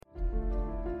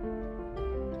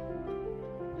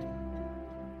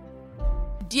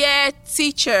Dear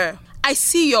teacher, I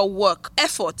see your work,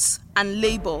 efforts, and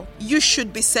labor. You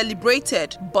should be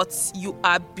celebrated, but you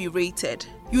are berated.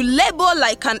 You labor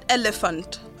like an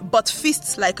elephant, but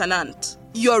feast like an ant.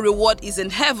 Your reward is in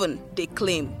heaven, they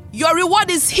claim. Your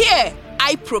reward is here,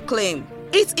 I proclaim.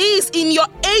 It is in your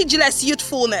ageless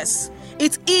youthfulness.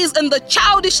 It is in the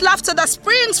childish laughter that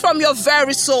springs from your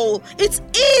very soul. It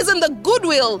is in the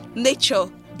goodwill nature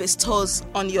bestows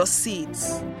on your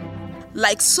seeds.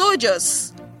 Like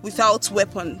soldiers without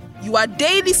weapon, you are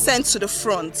daily sent to the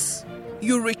front.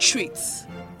 You retreat,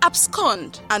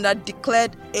 abscond, and are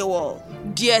declared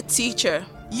AWOL. Dear teacher,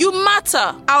 you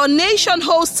matter. Our nation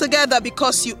holds together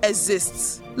because you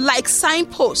exist. Like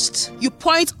signposts, you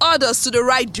point others to the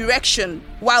right direction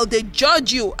while they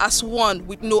judge you as one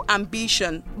with no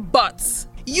ambition. But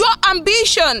your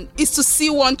ambition is to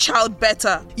see one child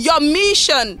better. Your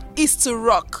mission is to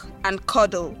rock and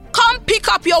cuddle. Come pick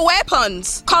up your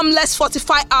weapons. Come, let's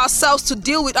fortify ourselves to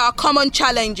deal with our common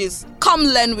challenges. Come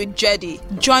learn with Jedi.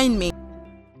 Join me.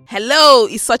 Hello,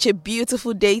 it's such a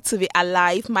beautiful day to be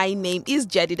alive. My name is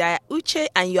Jedidiah Uche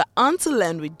and you're on to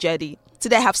Learn with Jedi.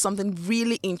 Today I have something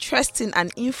really interesting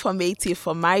and informative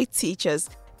for my teachers.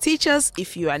 Teachers,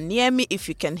 if you are near me, if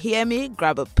you can hear me,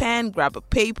 grab a pen, grab a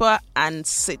paper, and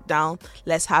sit down.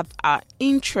 Let's have our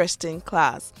interesting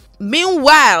class.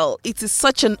 Meanwhile, it is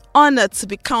such an honor to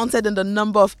be counted in the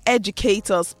number of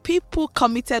educators, people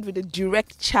committed with the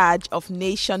direct charge of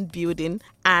nation building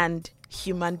and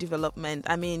human development.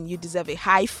 I mean, you deserve a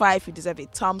high five, you deserve a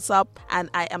thumbs up, and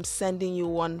I am sending you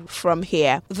one from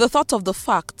here. The thought of the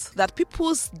fact that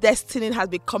people's destiny has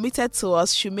been committed to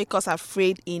us should make us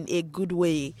afraid in a good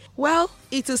way. Well,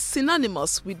 it is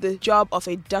synonymous with the job of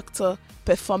a doctor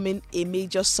performing a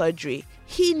major surgery.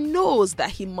 He knows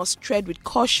that he must tread with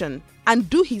caution and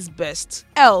do his best,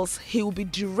 else he will be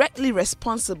directly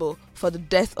responsible for the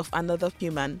death of another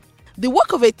human. The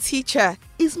work of a teacher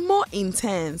is more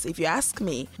intense, if you ask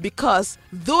me, because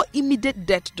though immediate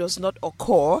death does not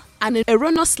occur, an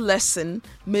erroneous lesson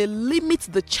may limit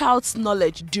the child's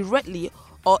knowledge directly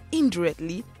or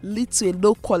indirectly, lead to a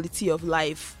low quality of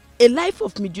life. A life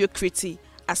of mediocrity,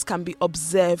 as can be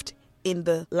observed in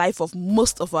the life of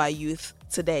most of our youth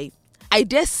today. I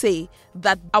dare say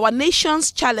that our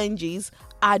nation's challenges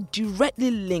are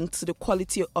directly linked to the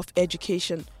quality of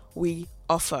education we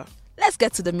offer. Let's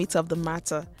get to the meat of the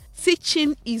matter.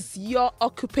 Teaching is your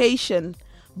occupation,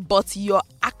 but your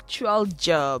actual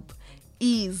job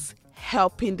is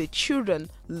helping the children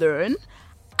learn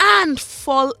and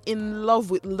fall in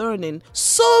love with learning,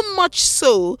 so much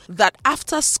so that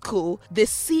after school, they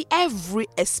see every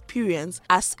experience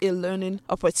as a learning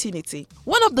opportunity.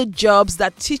 One of the jobs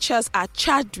that teachers are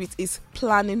charged with is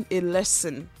planning a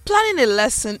lesson. Planning a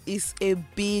lesson is a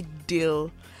big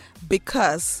deal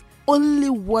because only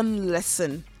one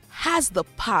lesson has the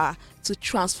power to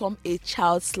transform a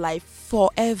child's life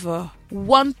forever.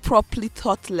 One properly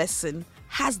taught lesson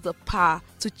has the power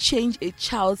to change a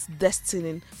child's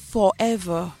destiny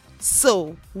forever.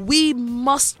 So, we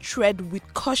must tread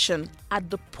with caution at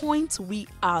the point we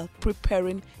are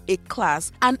preparing a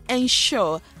class and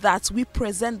ensure that we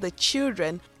present the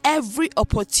children every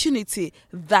opportunity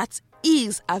that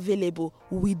is available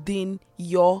within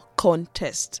your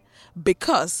context.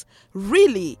 Because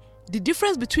really, the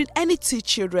difference between any two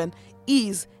children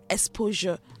is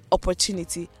exposure,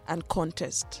 opportunity, and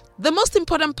context. The most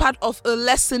important part of a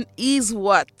lesson is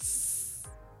what?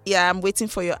 Yeah, I'm waiting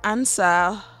for your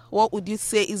answer. What would you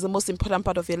say is the most important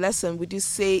part of your lesson? Would you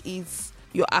say it's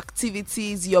your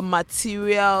activities, your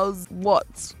materials?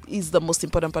 What is the most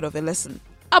important part of a lesson?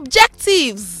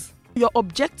 Objectives! Your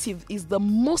objective is the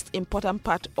most important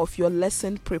part of your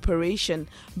lesson preparation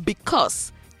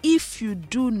because if you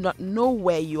do not know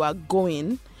where you are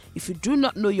going, if you do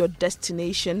not know your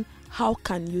destination, how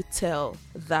can you tell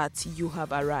that you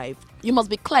have arrived? You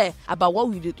must be clear about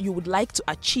what you would like to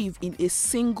achieve in a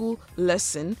single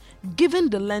lesson, given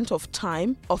the length of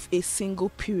time of a single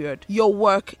period. Your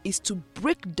work is to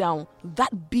break down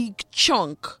that big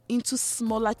chunk into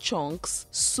smaller chunks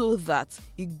so that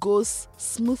it goes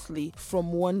smoothly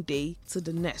from one day to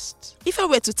the next. If I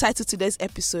were to title today's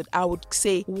episode, I would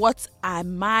say, what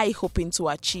am I hoping to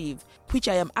achieve? Which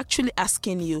I am actually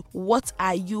asking you, what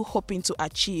are you hoping to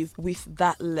achieve with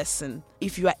that lesson?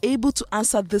 If you are able to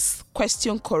answer this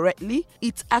question correctly,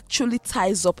 it actually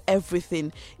ties up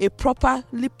everything. A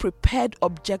properly prepared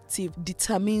objective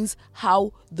determines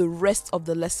how the rest of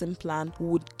the lesson plan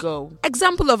would go.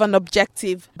 Example of an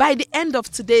objective. By the end of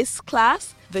today's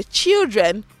class, the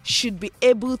children should be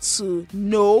able to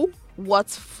know what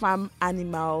farm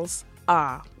animals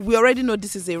are. We already know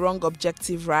this is a wrong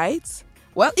objective, right?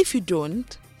 Well, if you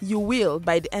don't, You will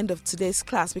by the end of today's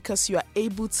class, because you are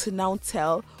able to now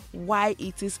tell why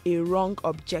it is a wrong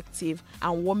objective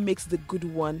and what makes the good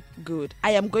one good.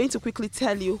 I am going to quickly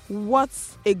tell you what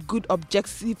a good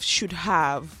objective should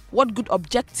have, what good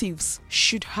objectives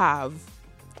should have.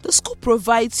 The school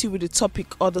provides you with the topic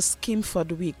or the scheme for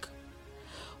the week.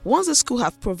 Once the school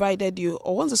has provided you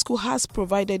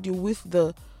with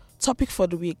the topic for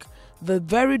the week, the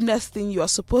very next thing you are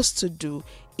supposed to do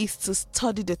is to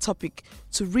study the topic,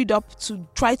 to read up, to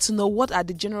try to know what are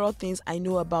the general things I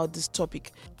know about this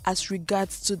topic as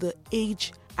regards to the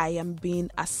age I am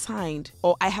being assigned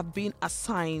or I have been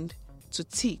assigned to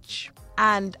teach.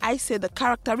 And I say the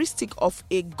characteristic of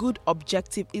a good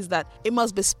objective is that it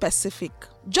must be specific.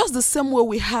 Just the same way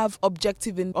we have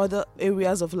objective in other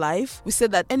areas of life, we say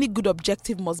that any good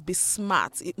objective must be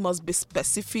smart, it must be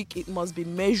specific, it must be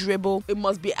measurable, it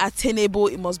must be attainable,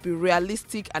 it must be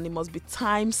realistic, and it must be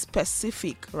time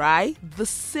specific, right? The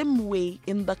same way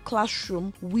in the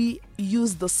classroom, we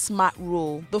use the SMART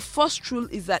rule. The first rule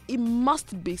is that it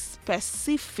must be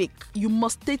specific. You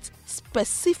must state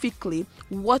specifically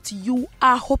what you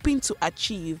are hoping to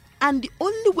achieve. And the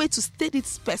only way to state it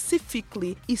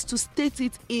specifically is to state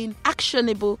it in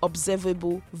actionable,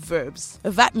 observable verbs.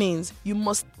 That means you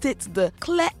must state the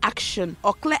clear action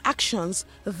or clear actions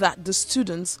that the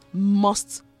students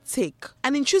must take.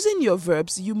 And in choosing your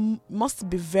verbs, you must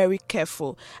be very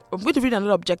careful. I'm going to read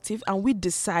another objective and we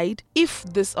decide if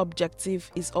this objective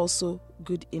is also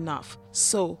good enough.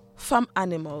 So, farm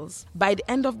animals. By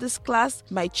the end of this class,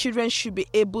 my children should be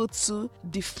able to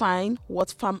define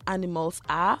what farm animals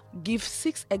are, give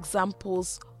 6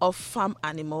 examples of farm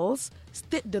animals,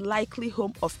 state the likely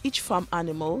home of each farm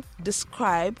animal,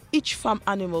 describe each farm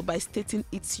animal by stating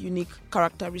its unique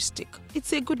characteristic.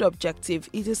 It's a good objective.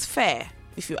 It is fair.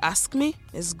 If you ask me,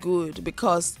 it's good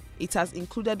because it has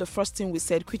included the first thing we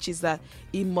said, which is that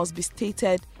it must be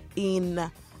stated in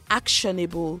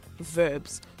actionable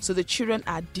verbs. So the children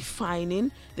are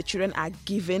defining, the children are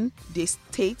giving, they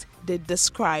state, they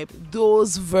describe.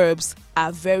 Those verbs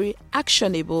are very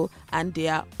actionable and they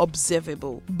are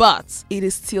observable. But it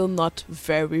is still not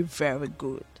very, very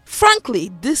good.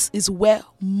 Frankly, this is where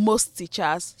most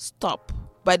teachers stop.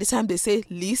 By the time they say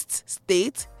list,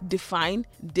 state, define,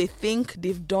 they think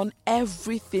they've done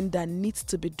everything that needs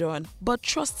to be done. But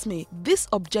trust me, this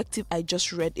objective I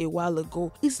just read a while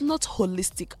ago is not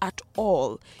holistic at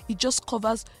all. It just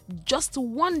covers just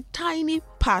one tiny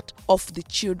part of the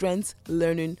children's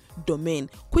learning domain,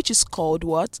 which is called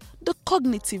what? The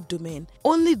cognitive domain.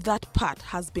 Only that part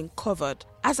has been covered.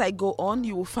 As I go on,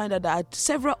 you will find out there are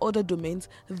several other domains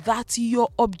that your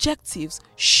objectives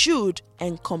should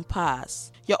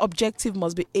encompass. Your objective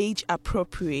must be age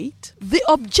appropriate. The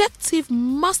objective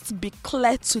must be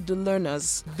clear to the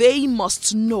learners. They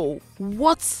must know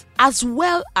what as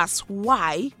well as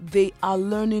why they are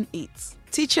learning it.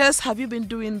 Teachers, have you been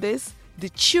doing this? The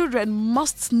children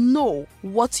must know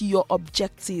what your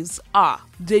objectives are.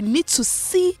 They need to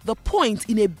see the point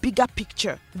in a bigger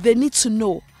picture. They need to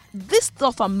know this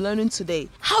stuff I'm learning today,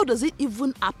 how does it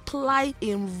even apply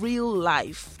in real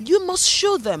life? You must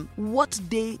show them what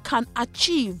they can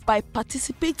achieve by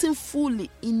participating fully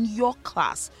in your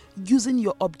class, using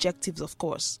your objectives, of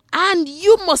course. And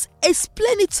you must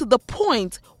explain it to the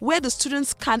point where the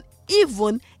students can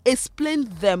even explain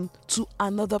them to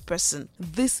another person.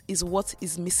 This is what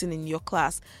is missing in your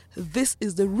class. This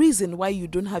is the reason why you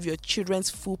don't have your children's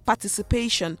full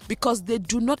participation, because they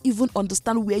do not even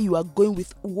understand where you are going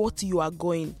with what you are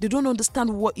going. They don't understand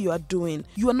what you are doing.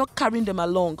 You are not carrying them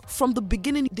along. From the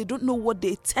beginning, they don't know what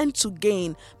they tend to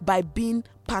gain by being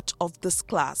part of this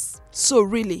class. So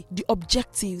really, the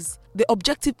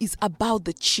objective is about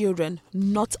the children,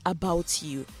 not about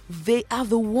you. They are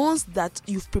the ones that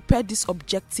you've prepared these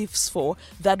objectives for,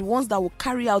 that the ones that will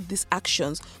carry out these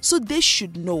actions. So they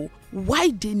should know why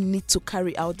they need to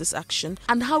carry out this action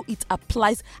and how it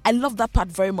applies. I love that part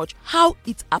very much. How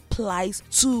it applies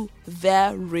to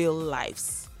their real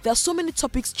lives. There are so many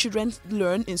topics children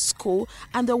learn in school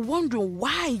and they're wondering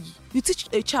why. You teach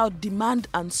a child demand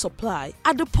and supply.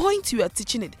 At the point you are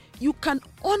teaching it, you can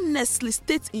honestly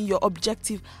state in your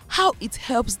objective how it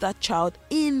helps that child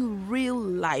in real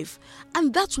life.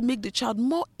 And that will make the child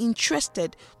more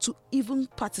interested to even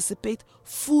participate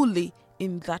fully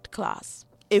in that class.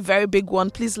 A very big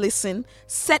one, please listen.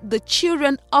 Set the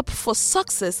children up for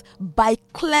success by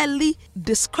clearly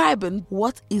describing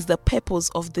what is the purpose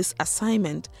of this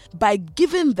assignment, by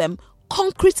giving them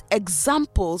concrete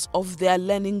examples of their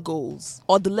learning goals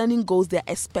or the learning goals they are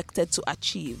expected to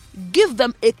achieve. Give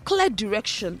them a clear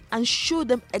direction and show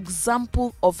them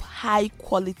example of high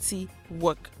quality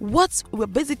work. What we're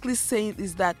basically saying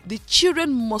is that the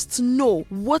children must know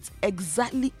what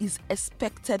exactly is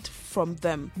expected from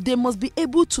them. They must be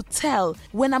able to tell,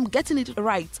 when I'm getting it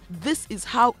right, this is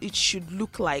how it should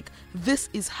look like. This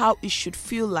is how it should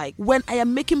feel like. When I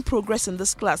am making progress in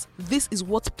this class, this is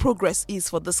what progress is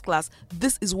for this class.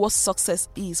 This is what success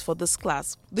is for this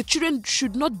class. The children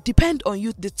should not depend on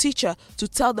you, the teacher, to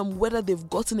tell them whether they've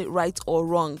gotten it right or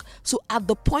wrong. So at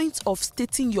the point of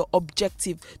stating your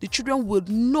objective, the children will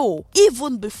know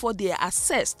even before they are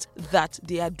assessed that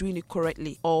they are doing it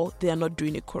correctly or they are not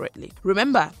doing it correctly.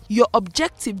 Remember, your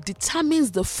objective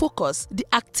determines the focus, the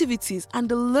activities, and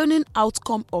the learning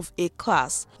outcome of a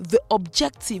class. The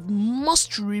objective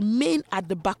must remain at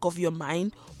the back of your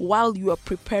mind while you are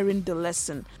preparing the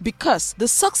lesson, because the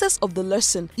success of the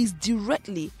lesson is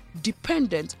directly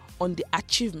dependent on the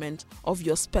achievement of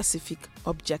your specific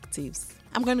objectives.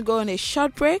 I'm going to go on a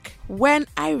short break. When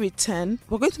I return,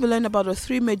 we're going to be learning about the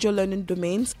 3 major learning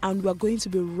domains, and we're going to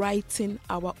be writing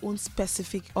our own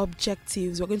specific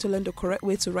objectives. We're going to learn the correct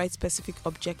way to write specific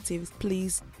objectives.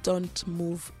 Please don't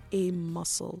move a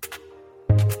muscle.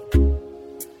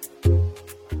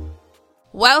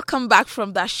 Welcome back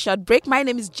from that short break. My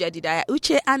name is Jedidiah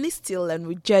Uche, and it's still Learn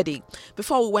with Jedi.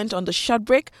 Before we went on the short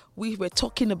break, we were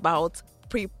talking about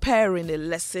preparing a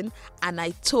lesson, and I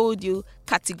told you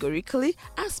categorically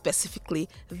and specifically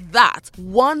that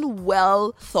one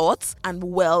well thought and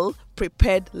well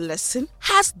prepared lesson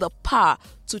has the power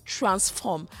to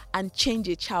transform and change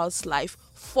a child's life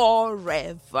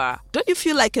forever. Don't you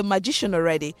feel like a magician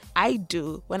already? I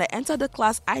do. When I enter the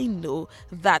class, I know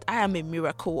that I am a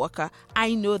miracle worker.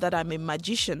 I know that I'm a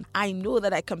magician. I know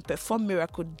that I can perform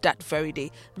miracle that very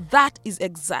day. That is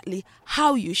exactly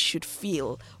how you should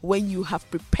feel when you have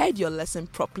prepared your lesson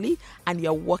properly and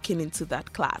you're walking into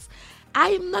that class.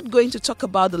 I'm not going to talk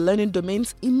about the learning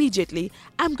domains immediately.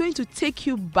 I'm going to take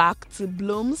you back to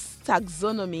Bloom's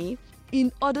taxonomy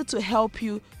in order to help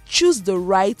you choose the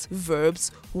right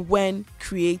verbs when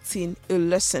creating a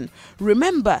lesson.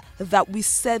 Remember that we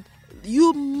said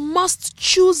you must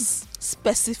choose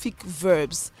specific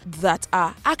verbs that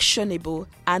are actionable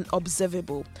and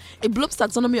observable. In Bloom's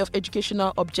taxonomy of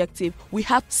educational objective, we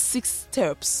have 6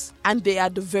 steps, and they are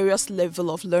the various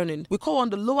level of learning. We call on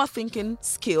the lower thinking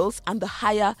skills and the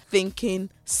higher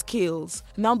thinking skills.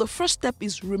 Now, the first step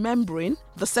is remembering.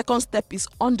 The second step is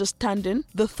understanding.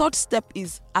 The third step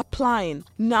is applying.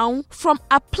 Now, from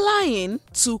applying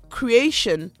to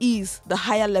creation is the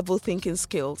higher level thinking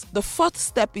skills. The fourth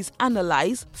step is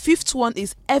analyze. Fifth one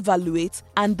is evaluate.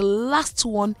 And the last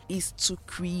one is to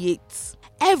create.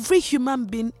 Every human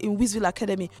being in Wisville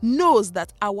Academy knows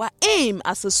that our aim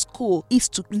as a school is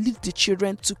to lead the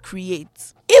children to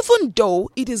create. Even though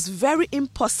it is very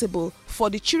impossible for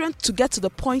the children to get to the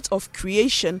point of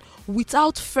creation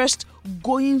without first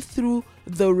going through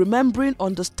the remembering,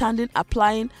 understanding,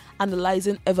 applying,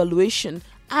 analyzing, evaluation,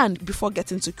 and before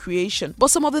getting to creation. But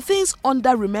some of the things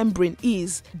under remembering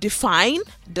is define,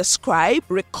 describe,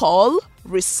 recall,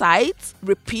 recite,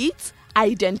 repeat,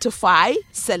 identify,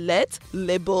 select,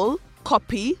 label,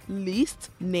 copy, list,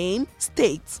 name,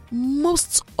 state.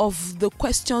 Most of the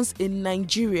questions in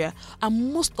Nigeria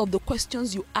and most of the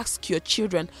questions you ask your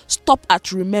children stop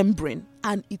at remembering.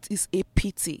 And it is a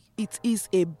pity. It is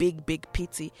a big, big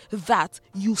pity that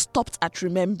you stopped at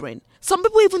remembering. Some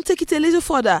people even take it a little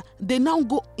further. They now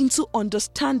go into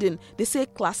understanding. They say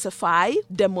classify,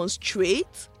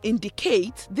 demonstrate,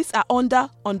 indicate. These are under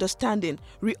understanding.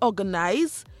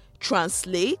 Reorganize,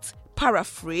 translate,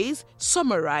 paraphrase,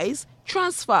 summarize,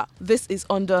 transfer. This is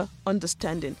under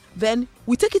understanding. Then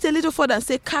we take it a little further and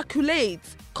say calculate,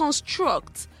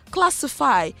 construct,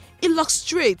 classify,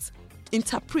 illustrate,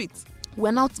 interpret.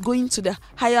 We're not going to the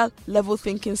higher level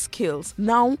thinking skills.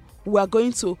 Now we're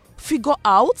going to figure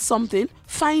out something,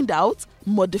 find out,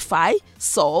 modify,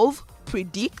 solve,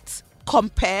 predict,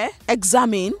 compare,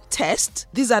 examine, test.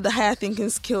 These are the higher thinking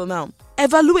skill now.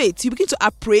 Evaluate. You begin to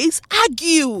appraise,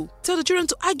 argue. Tell the children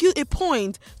to argue a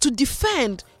point, to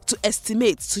defend, to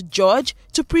estimate, to judge,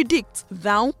 to predict.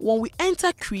 Now, when we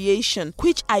enter creation,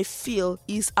 which I feel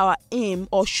is our aim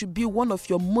or should be one of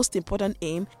your most important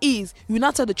aim, is you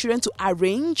now tell the children to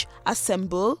arrange,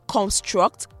 assemble,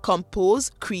 construct,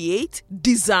 compose, create,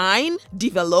 design,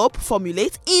 develop,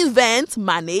 formulate, invent,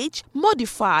 manage,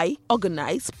 modify,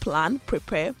 organize, plan,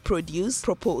 prepare, produce,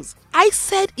 propose. I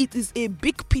said it is a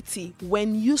big pity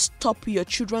when you stop your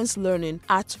children's learning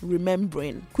at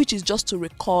remembering, which is just to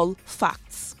recall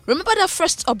facts. Remember that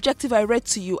first objective I read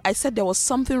to you? I said there was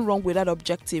something wrong with that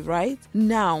objective, right?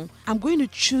 Now, I'm going to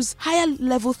choose higher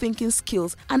level thinking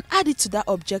skills and add it to that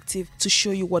objective to show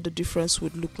you what the difference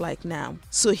would look like now.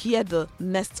 So here the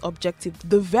next objective,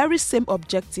 the very same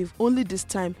objective, only this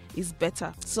time is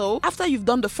better. So after you've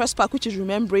done the first part, which is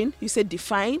remembering, you say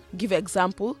define, give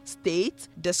example, state,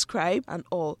 describe, and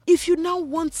all. If you now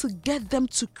want to get them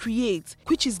to create,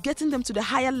 which is getting them to the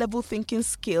higher level thinking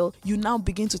skill, you now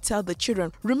begin to tell the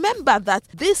children, remember that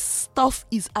this stuff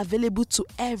is available to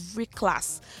every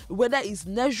class, whether it's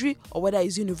nursery or whether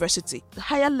it's university. The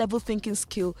higher level thinking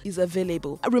skill is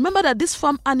available. Remember that this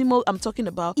farm animal I'm talking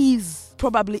about is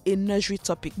probably a nursery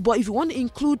topic, but if you want to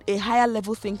include a higher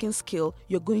level thinking skill,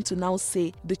 you're going to now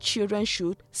say the children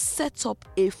should set up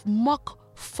a mock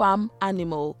farm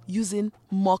animal using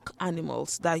mock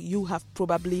animals that you have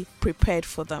probably prepared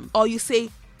for them. Or you say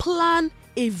plan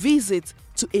a visit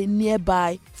to a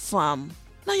nearby farm.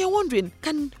 Now you're wondering,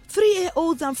 can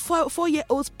 3-year-olds and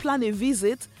 4-year-olds plan a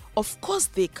visit? Of course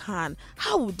they can.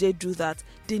 How would they do that?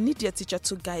 They need their teacher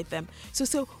to guide them.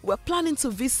 So we're planning to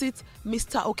visit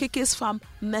Mr. Okeke's farm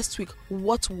next week.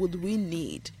 What would we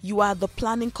need? You are the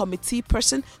planning committee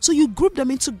person, so you group them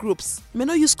into groups. You may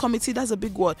not use committee, that's a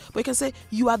big word, but you can say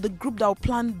you are the group that will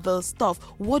plan the stuff.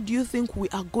 What do you think we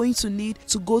are going to need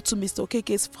to go to Mr.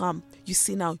 Okeke's farm? You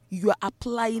see now, you are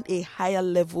applying a higher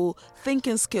level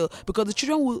thinking skill because the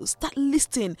children will start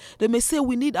listening. They may say,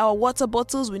 we need our water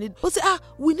bottles, we need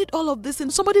all of this.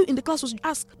 And somebody in the class was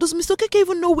asked, does Mr. Okeke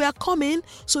even know we are coming?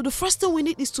 So the first thing we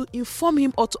need is to inform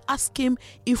him or to ask him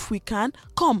if we can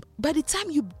come. By the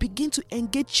time you begin to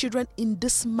engage children in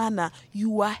this manner,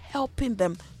 you are helping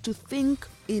them to think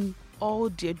in all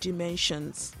their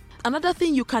dimensions. Another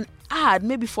thing you can add,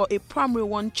 maybe for a primary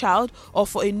 1 child or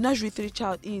for a nursery 3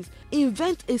 child, is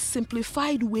invent a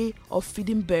simplified way of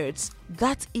feeding birds.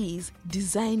 That is,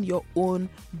 design your own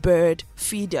bird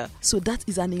feeder. So that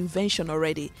is an invention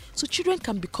already. So children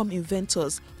can become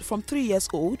inventors. From 3 years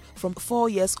old, from 4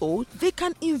 years old, they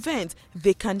can invent,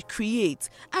 they can create.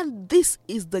 And this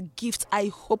is the gift, I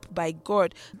hope by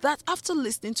God, that after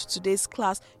listening to today's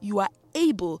class, you are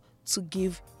able to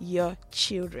give your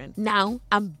children. Now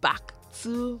I'm back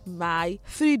to my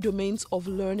 3 domains of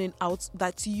learning out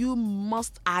that you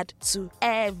must add to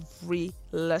every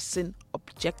lesson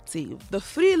objective. The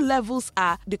 3 levels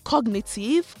are the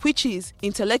cognitive, which is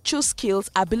intellectual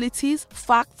skills, abilities,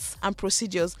 facts, and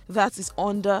procedures. That is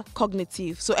under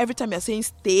cognitive. So every time you're saying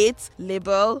state,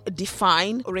 label,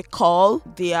 define, recall,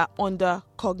 they are under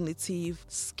cognitive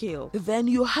skill. Then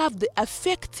you have the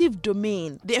affective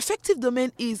domain. The affective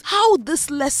domain is how this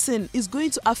lesson is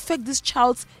going to affect this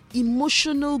child's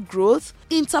emotional growth,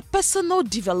 interpersonal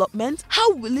development.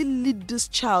 How will it lead this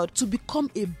child to become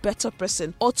a better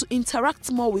person, or to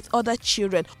interact more with other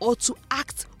children, or to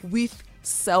act with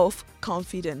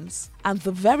self-confidence? And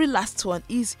the very last one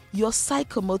is your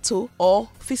psychomotor or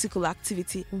physical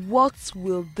activity. What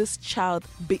will this child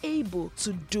be able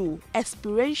to do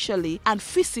experientially and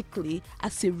physically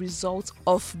as a result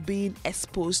of being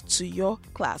exposed to your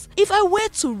class? If I were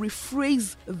to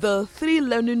rephrase the 3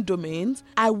 learning domains,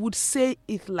 I would say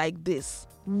it like this.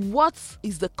 What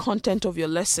is the content of your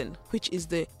lesson, which is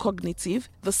the cognitive?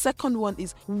 The second one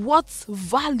is what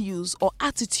values or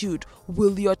attitude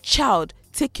will your child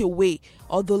take away,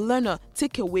 or the learner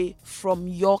take away from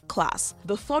your class?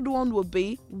 The third one will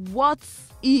be what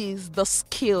is the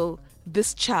skill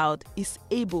this child is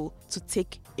able to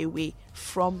take away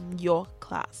from your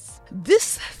class.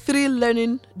 These 3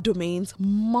 learning domains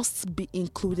must be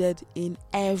included in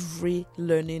every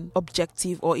learning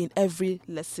objective or in every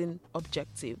lesson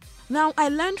objective. Now, I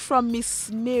learned from Miss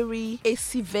Mary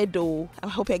Acevedo. I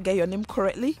hope I get your name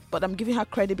correctly, but I'm giving her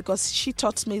credit because she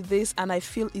taught me this and I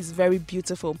feel it's very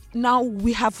beautiful. Now,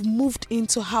 we have moved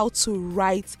into how to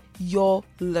write your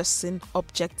lesson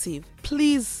objective.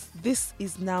 Please, this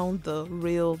is now the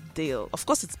real deal. Of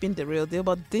course, it's been the real deal,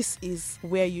 but this is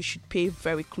where you should pay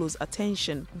very close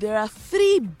attention. There are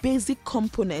 3 basic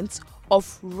components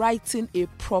of writing a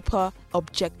proper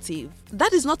objective.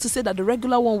 That is not to say that the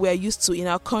regular one we are used to in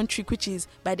our country, which is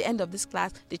by the end of this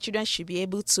class, the children should be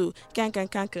able to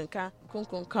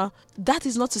That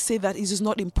is not to say that it is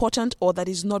not important or that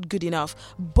it is not good enough.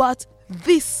 But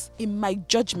this, in my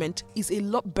judgment, is a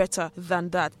lot better than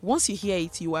that. Once you hear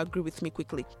it, you will agree with me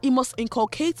quickly. It must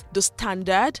inculcate the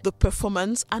standard, the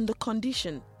performance, and the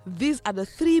condition. These are the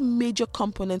 3 major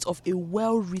components of a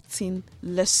well-written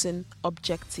lesson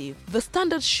objective. The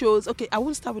standard shows, I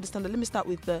won't start with the standard, let me start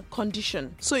with the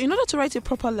condition. So in order to write a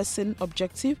proper lesson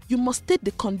objective, you must state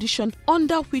the condition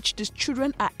under which the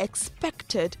children are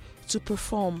expected to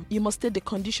perform. You must state the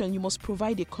condition. You must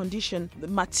provide a condition, the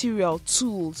material,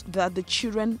 tools that the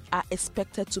children are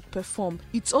expected to perform.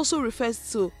 It also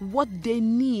refers to what they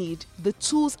need, the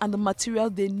tools and the material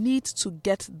they need to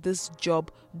get this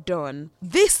job done.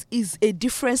 This is a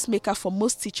difference maker for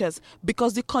most teachers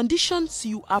because the conditions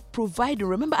you are providing,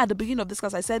 remember at the beginning of this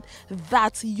class I said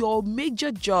that your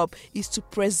major job is to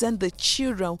present the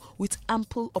children with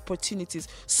ample opportunities.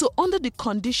 So under the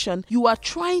condition, you are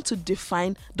trying to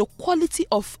define the quality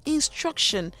of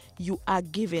instruction you are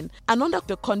given. And under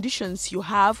the conditions you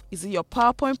have, is it your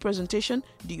PowerPoint presentation?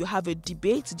 Do you have a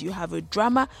debate? Do you have a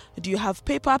drama? Do you have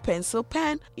paper, pencil,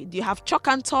 pen? Do you have chalk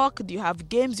and talk? Do you have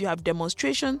games? Do you have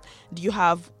demonstration? Do you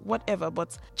have whatever?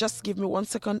 But just give me 1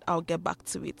 second, I'll get back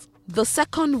to it. The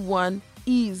second one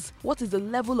is, what is the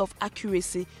level of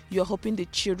accuracy you're hoping the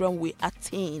children will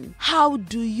attain? How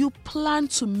do you plan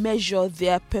to measure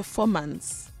their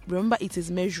performance? Remember, it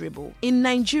is measurable. In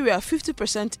Nigeria,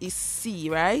 50% is C,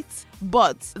 right?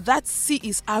 But that C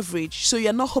is average. So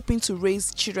you're not hoping to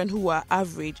raise children who are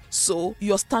average. So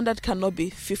your standard cannot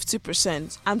be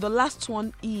 50%. And the last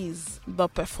one is the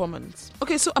performance.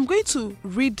 Okay, so I'm going to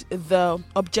read the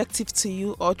objective to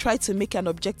you, or try to make an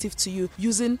objective to you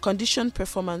using condition,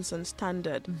 performance, and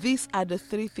standard. These are the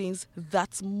three things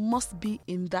that must be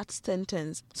in that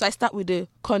sentence. So I start with the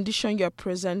condition you're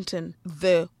presenting,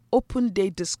 the open day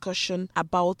discussion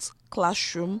about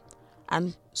classroom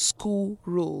and school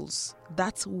rules.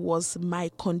 That was my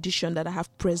condition that I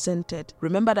have presented.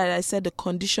 Remember that I said the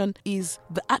condition is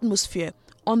the atmosphere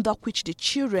under which the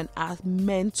children are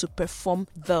meant to perform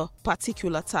the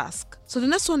particular task. So the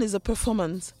next one is the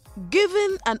performance.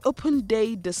 Given an open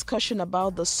day discussion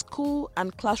about the school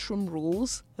and classroom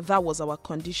rules, that was our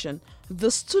condition.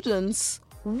 The students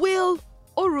will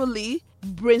orally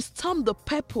brainstorm the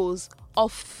purpose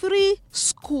of 3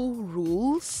 school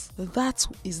rules. That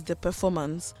is the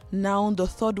performance. Now the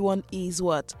third one is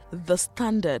what? The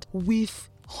standard with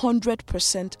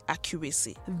 100%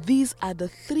 accuracy. These are the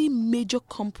 3 major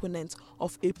components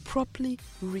of a properly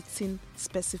written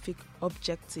specific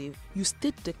objective. You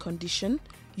state the condition,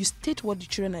 you state what the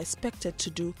children are expected to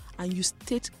do, and you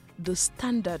state the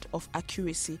standard of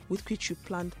accuracy with which you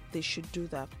planned they should do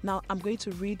that. Now I'm going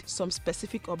to read some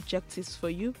specific objectives for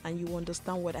you and you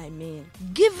understand what I mean.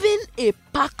 Given a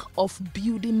pack of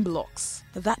building blocks,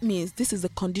 that means this is the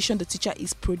condition the teacher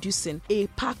is producing, a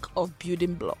pack of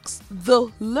building blocks.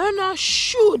 The learner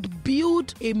should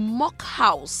build a mock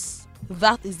house.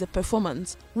 That is the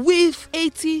performance with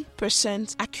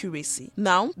 80% accuracy.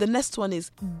 Now, the next one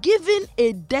is given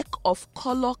a deck of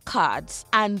color cards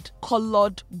and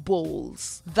colored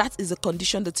bowls. That is a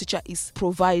condition the teacher is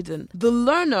providing. The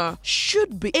learner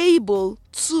should be able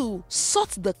to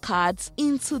sort the cards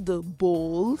into the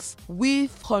bowls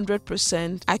with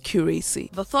 100% accuracy.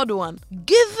 The third one,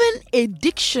 given a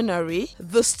dictionary,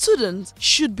 the student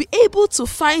should be able to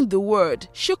find the word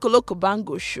Shokoloko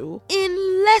Bango Show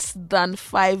in less than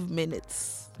 5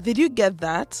 minutes. Did you get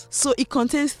that? So it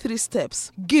contains 3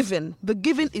 steps. Given. The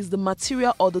given is the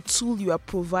material or the tool you are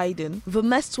providing. The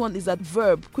next one is that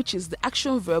verb, which is the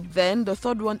action verb. Then the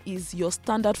third one is your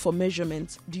standard for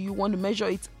measurement. Do you want to measure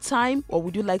it time, or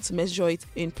would you like to measure it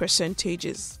in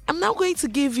percentages? I'm now going to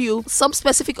give you some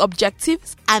specific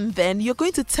objectives, and then you're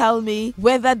going to tell me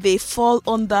whether they fall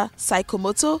under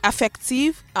psychomotor,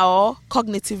 affective, or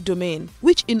cognitive domain.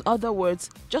 Which, in other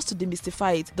words, just to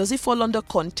demystify it, does it fall under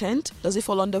content? Does it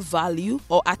fall under value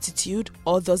or attitude,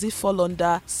 or does it fall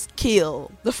under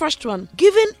skill? The first one,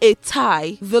 given a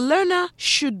tie, the learner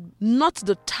should knot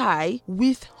the tie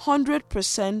with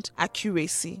 100%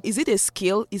 accuracy. Is it a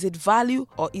skill? Is it value?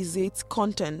 Or is it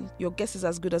content? Your guess is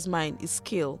as good as mine. It's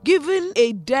skill. Given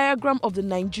a diagram of the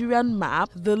Nigerian map,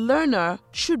 the learner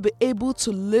should be able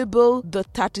to label the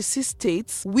 36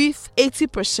 states with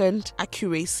 80%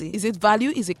 accuracy. Is it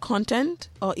value? Is it content?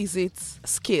 Or is it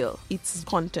skill? It's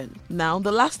content. Now,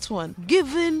 the last one.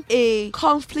 Given a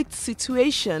conflict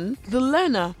situation, the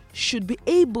learner should be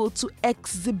able to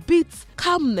exhibit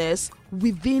calmness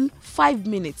within 5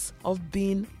 minutes of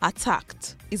being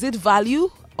attacked. Is it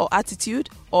value or attitude,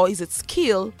 or is it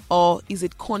skill, or is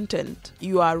it content?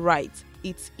 You are right.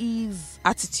 It is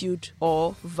attitude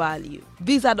or value.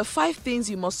 These are the 5 things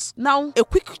you must. Now, a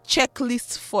quick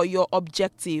checklist for your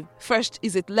objective. First,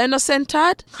 is it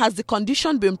learner-centered? Has the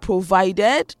condition been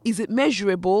provided? Is it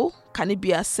measurable? Can it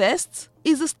be assessed?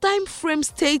 Is the time frame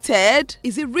stated?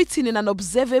 Is it written in an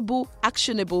observable,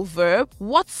 actionable verb?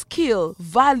 What skill,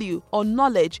 value, or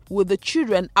knowledge will the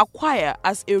children acquire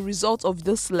as a result of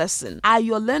this lesson? Are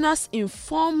your learners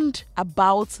informed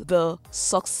about the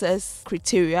success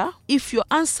criteria? If your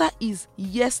answer is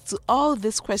yes to all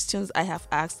these questions I have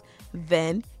asked,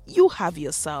 then you have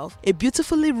yourself a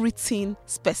beautifully written,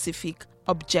 specific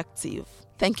objective.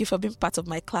 Thank you for being part of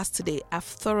my class today. I've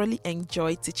thoroughly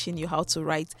enjoyed teaching you how to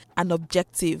write an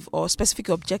objective or specific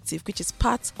objective, which is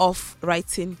part of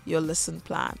writing your lesson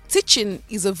plan. Teaching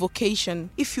is a vocation.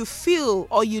 If you feel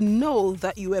or you know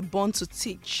that you were born to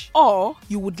teach, or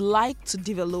you would like to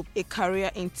develop a career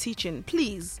in teaching,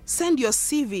 please send your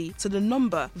CV to the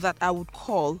number that I would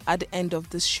call at the end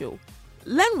of this show.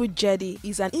 Learn with Jedi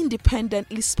is an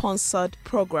independently sponsored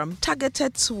program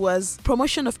targeted towards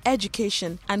promotion of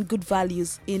education and good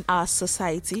values in our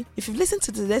society. If you've listened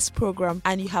to today's program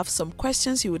and you have some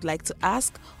questions you would like to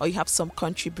ask, or you have some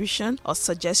contribution or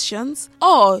suggestions,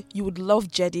 or you would love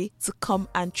Jedi to come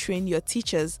and train your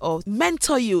teachers or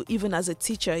mentor you even as a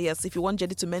teacher, yes, if you want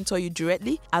Jedi to mentor you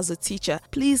directly as a teacher,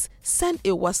 please send a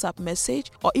WhatsApp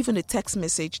message or even a text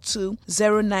message to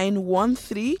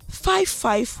 0913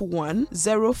 551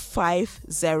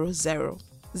 0500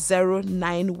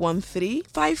 0913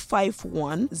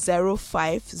 551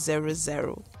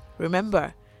 0500.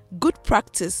 Remember, good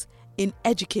practice in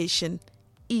education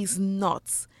is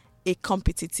not a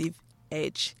competitive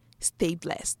edge. Stay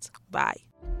blessed. Bye.